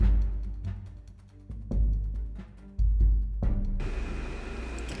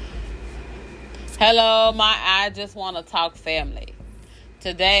Hello, I just want to talk family.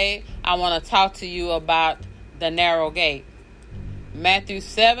 Today, I want to talk to you about the narrow gate. Matthew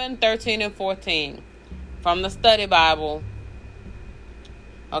 7:13 and 14 from the Study Bible.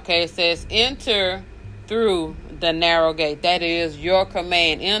 Okay, it says, enter through the narrow gate. That is your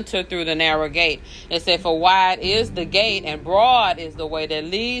command. Enter through the narrow gate. It said, for wide is the gate and broad is the way that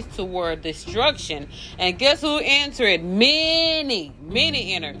leads toward destruction. And guess who entered it? Many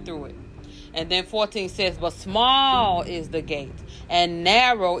entered through it. And then 14 says, but small is the gate and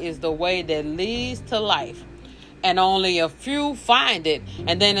narrow is the way that leads to life, and only a few find it.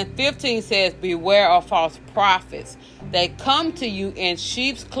 And then in 15 says, beware of false prophets. They come to you in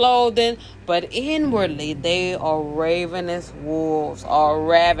sheep's clothing, but inwardly they are ravenous wolves,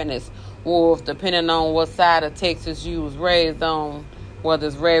 depending on what side of Texas you was raised on, whether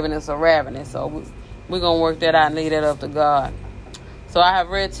it's ravenous or ravenous. So we're going to work that out and leave that up to God. So I have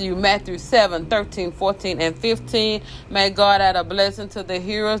read to you Matthew 7:13, 14, and 15. May God add a blessing to the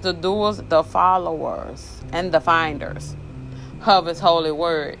hearers, the doers, the followers, and the finders of His holy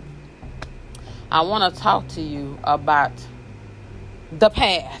word. I want to talk to you about the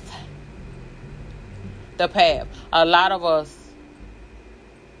path. The path. A lot of us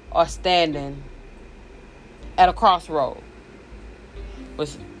are standing at a crossroad.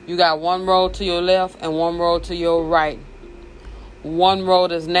 You got one road to your left and one road to your right. One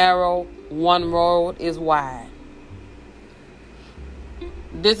road is narrow, one road is wide.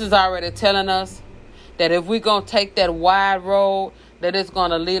 This is already telling us that if we're going to take that wide road, that it's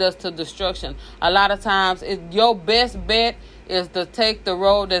going to lead us to destruction. A lot of times, your best bet is to take the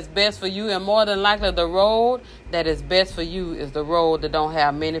road that's best for you, and more than likely the road that is best for you is the road that don't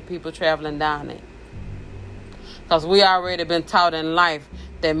have many people traveling down it. Because we already been taught in life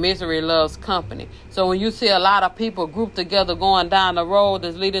that misery loves company. So when you see a lot of people grouped together going down the road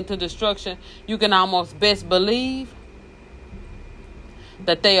that's leading to destruction, you can almost best believe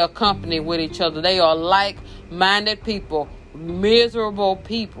that they are company with each other. They are like-minded people, miserable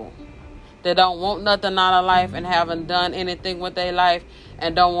people that don't want nothing out of life and haven't done anything with their life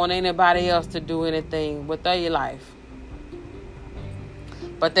and don't want anybody else to do anything with their life.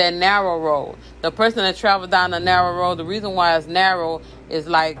 But that narrow road, the person that travels down the narrow road, the reason why it's narrow is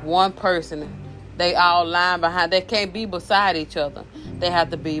like one person. They all line behind. They can't be beside each other. They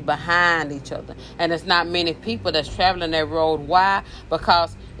have to be behind each other. And it's not many people that's traveling that road. Why?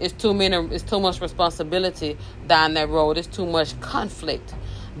 Because it's too much responsibility down that road. It's too much conflict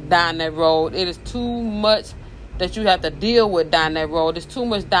down that road. It is too much that you have to deal with down that road. There's too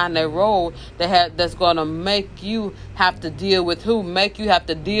much down that road that's going to make you have to deal with who? Make you have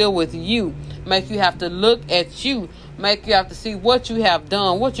to deal with you. Make you have to look at you. Make you have to see what you have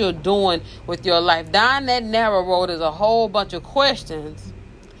done, what you're doing with your life. Down that narrow road is a whole bunch of questions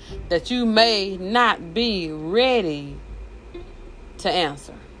that you may not be ready to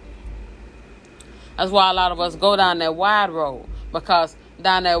answer. That's why a lot of us go down that wide road, because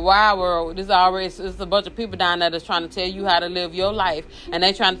down that wide road, it's a bunch of people down there that's trying to tell you how to live your life, and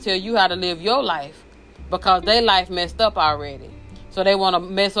they trying to tell you how to live your life because their life messed up already. So they want to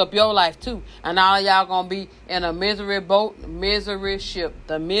mess up your life too. And all of y'all going to be in a misery boat, misery ship.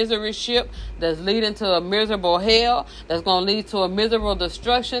 The misery ship that's leading to a miserable hell, that's going to lead to a miserable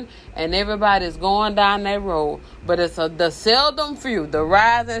destruction. And everybody's going down that road. But it's the seldom few, the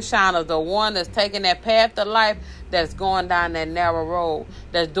rising shiners, the one that's taking that path to life, that's going down that narrow road,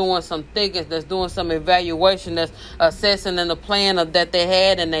 that's doing some thinking, that's doing some evaluation, that's assessing in the plan that they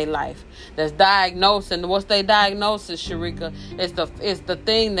had in their life. That's diagnosing. What's their diagnosis, Sharika? It's the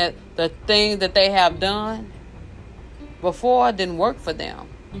thing that they have done before didn't work for them.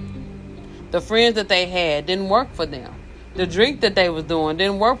 The friends that they had didn't work for them. The drink that they was doing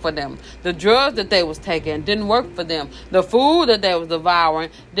didn't work for them. The drugs that they was taking didn't work for them. The food that they was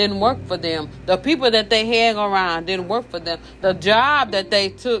devouring didn't work for them. The people that they hang around didn't work for them. The job that they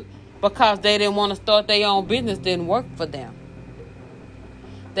took because they didn't want to start their own business didn't work for them.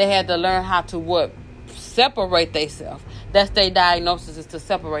 They had to learn how to separate themselves. That's their diagnosis, is to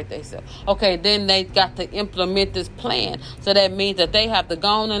separate themselves. Okay, then they got to implement this plan. So that means that they have to go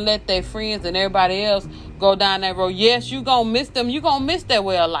on and let their friends and everybody else go down that road. Yes, you're going to miss them. You're going to miss their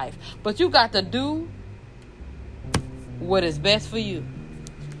way of life. But you got to do what is best for you.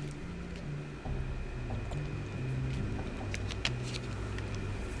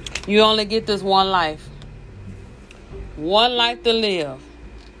 You only get this one life. One life to live.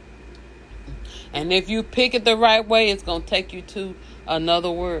 And if you pick it the right way, it's going to take you to another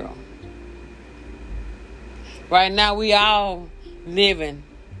world. Right now, we all living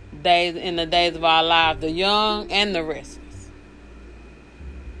days in the days of our lives, the young and the restless.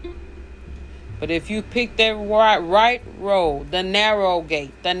 But if you pick that right road, the narrow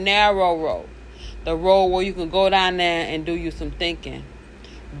gate, the narrow road, the road where you can go down there and do you some thinking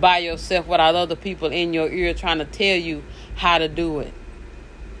by yourself without other people in your ear trying to tell you how to do it.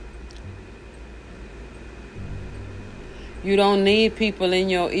 You don't need people in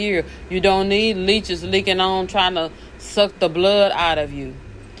your ear. You don't need leeches leaking on trying to suck the blood out of you.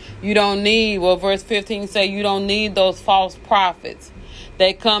 You don't need, well, verse 15 say, you don't need those false prophets.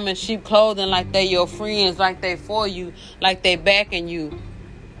 They come in sheep clothing like they your friends, like they for you, like they backing you.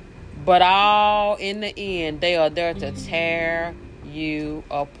 But all in the end, they are there to tear you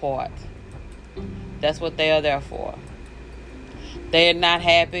apart. That's what they are there for. They're not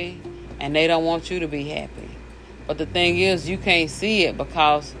happy, and they don't want you to be happy. But the thing is, you can't see it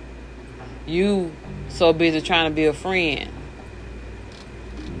because you so busy trying to be a friend.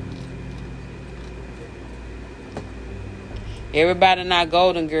 Everybody not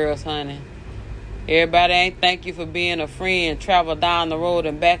golden girls, honey. Everybody ain't thank you for being a friend, travel down the road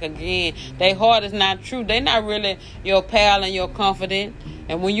and back again. They heart is not true. They not really your pal and your confidant.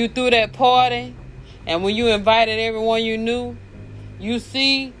 And when you threw that party, and when you invited everyone you knew, you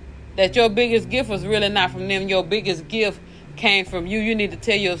see that your biggest gift was really not from them. Your biggest gift came from you. You need to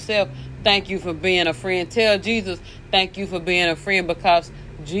tell yourself, thank you for being a friend. Tell Jesus, thank you for being a friend, because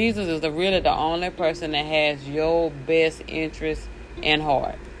Jesus is really the only person that has your best interest in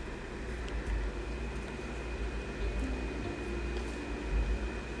heart.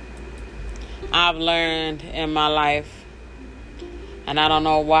 I've learned in my life, and I don't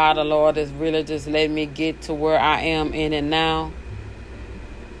know why the Lord is really just letting me get to where I am in it now,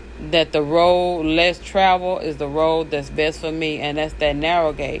 that the road less traveled is the road that's best for me, and that's that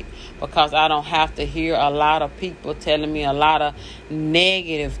narrow gate, because I don't have to hear a lot of people telling me a lot of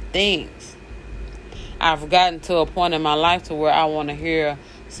negative things. I've gotten to a point in my life to where I want to hear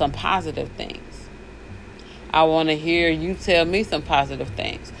some positive things. I want to hear you tell me some positive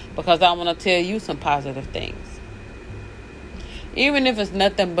things, because I want to tell you some positive things. Even if it's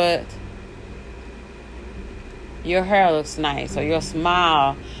nothing but your hair looks nice, or your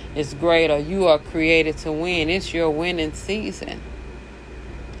smile is great, or you are created to win. It's your winning season.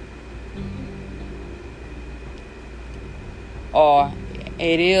 Or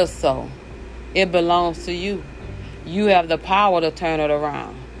it is so. It belongs to you. You have the power to turn it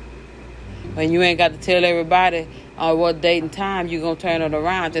around. And you ain't got to tell everybody on what date and time you're going to turn it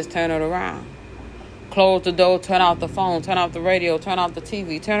around. Just turn it around. Close the door, turn off the phone, turn off the radio, turn off the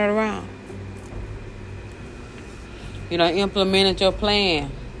TV, turn it around. You know, implemented your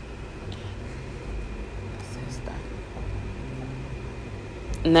plan.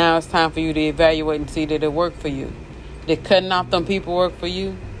 Now it's time for you to evaluate and see that it worked for you. Did cutting off them people work for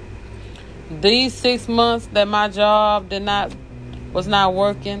you? These 6 months that my job was not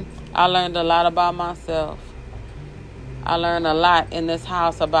working, I learned a lot about myself. I learned a lot in this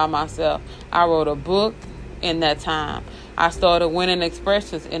house about myself. I wrote a book in that time. I started winning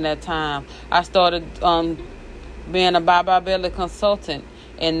expressions in that time. I started being a Bye Bye Belly consultant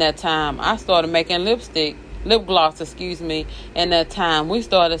in that time. I started making lip gloss, in that time. We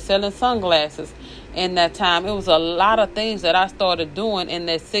started selling sunglasses in that time. It was a lot of things that I started doing in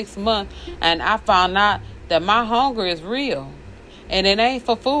that 6 months, and I found out that my hunger is real, and it ain't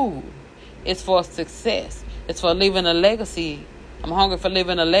for food. It's for success. It's for leaving a legacy. I'm hungry for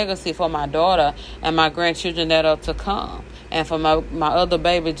leaving a legacy for my daughter and my grandchildren that are to come, and for my other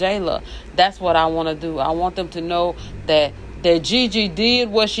baby, Jayla. That's what I want to do. I want them to know that Gigi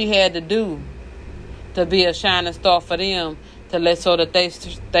did what she had to do to be a shining star for them, so that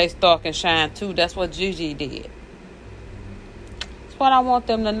they star can shine too. That's what Gigi did. That's what I want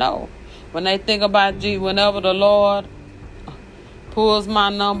them to know. When they think about Gigi, whenever the Lord pulls my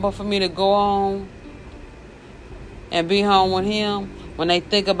number for me to go on and be home with him, when they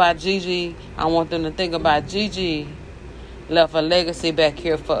think about Gigi, I want them to think about Gigi left a legacy back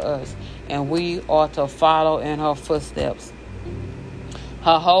here for us, and we are to follow in her footsteps.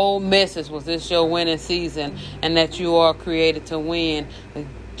 Her whole message was, this your winning season, and that you are created to win.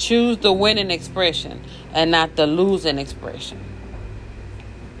 Choose the winning expression and not the losing expression.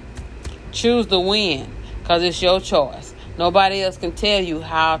 Choose the win, because it's your choice. Nobody else can tell you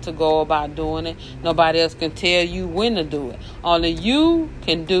how to go about doing it. Nobody else can tell you when to do it. Only you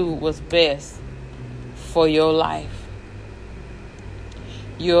can do what's best for your life.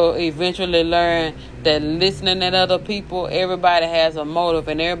 You'll eventually learn that listening at other people, everybody has a motive,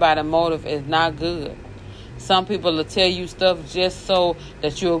 and everybody's motive is not good. Some people will tell you stuff just so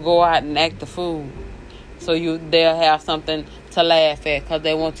that you'll go out and act the fool. So they'll have something to laugh at, because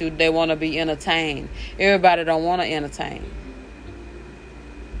they want to be entertained. Everybody don't want to entertain.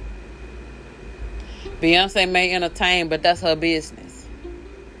 Beyonce may entertain, but that's her business.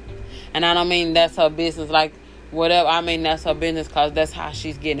 And I don't mean that's her business like whatever. I mean that's her business because that's how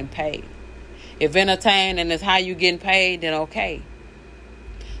she's getting paid. If entertaining is how you getting paid, then okay.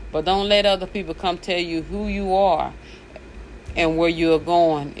 But don't let other people come tell you who you are and where you are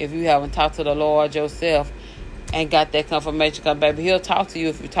going if you haven't talked to the Lord yourself and got that confirmation. Because, baby, he'll talk to you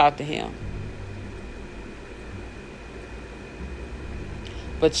if you talk to him.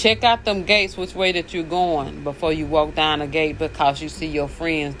 But check out them gates, which way that you're going before you walk down the gate because you see your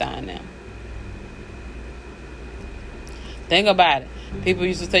friends down there. Think about it. People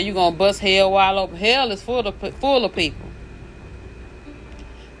used to say you're going to bust hell wide open. Hell is full of people.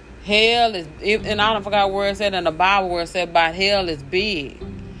 Hell is, and I don't forgot where it said in the Bible where it said about hell is big.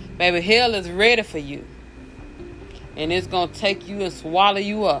 Baby, hell is ready for you. And it's going to take you and swallow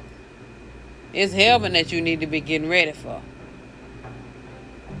you up. It's heaven that you need to be getting ready for.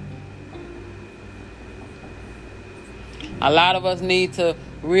 A lot of us need to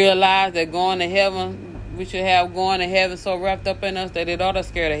realize that going to heaven, we should have going to heaven so wrapped up in us that it ought to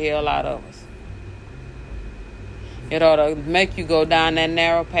scare the hell out of us. It ought to make you go down that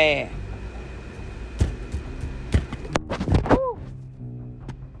narrow path. Woo.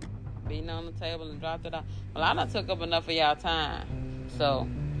 Beating on the table and dropped it out. Well, I done took up enough of y'all time. So,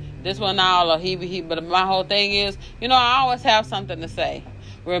 this one all a heebie. But my whole thing is, I always have something to say.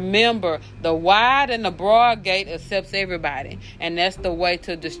 Remember, the wide and the broad gate accepts everybody. And that's the way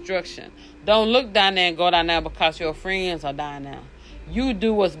to destruction. Don't look down there and go down there because your friends are down there. You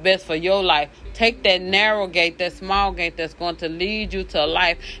do what's best for your life. Take that narrow gate, that small gate that's going to lead you to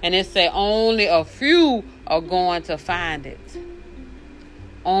life. And it say only a few are going to find it.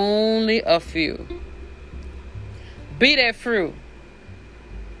 Only a few. Be that fruit.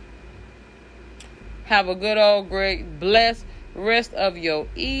 Have a good old great blessed rest of your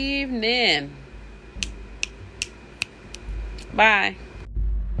evening. Bye.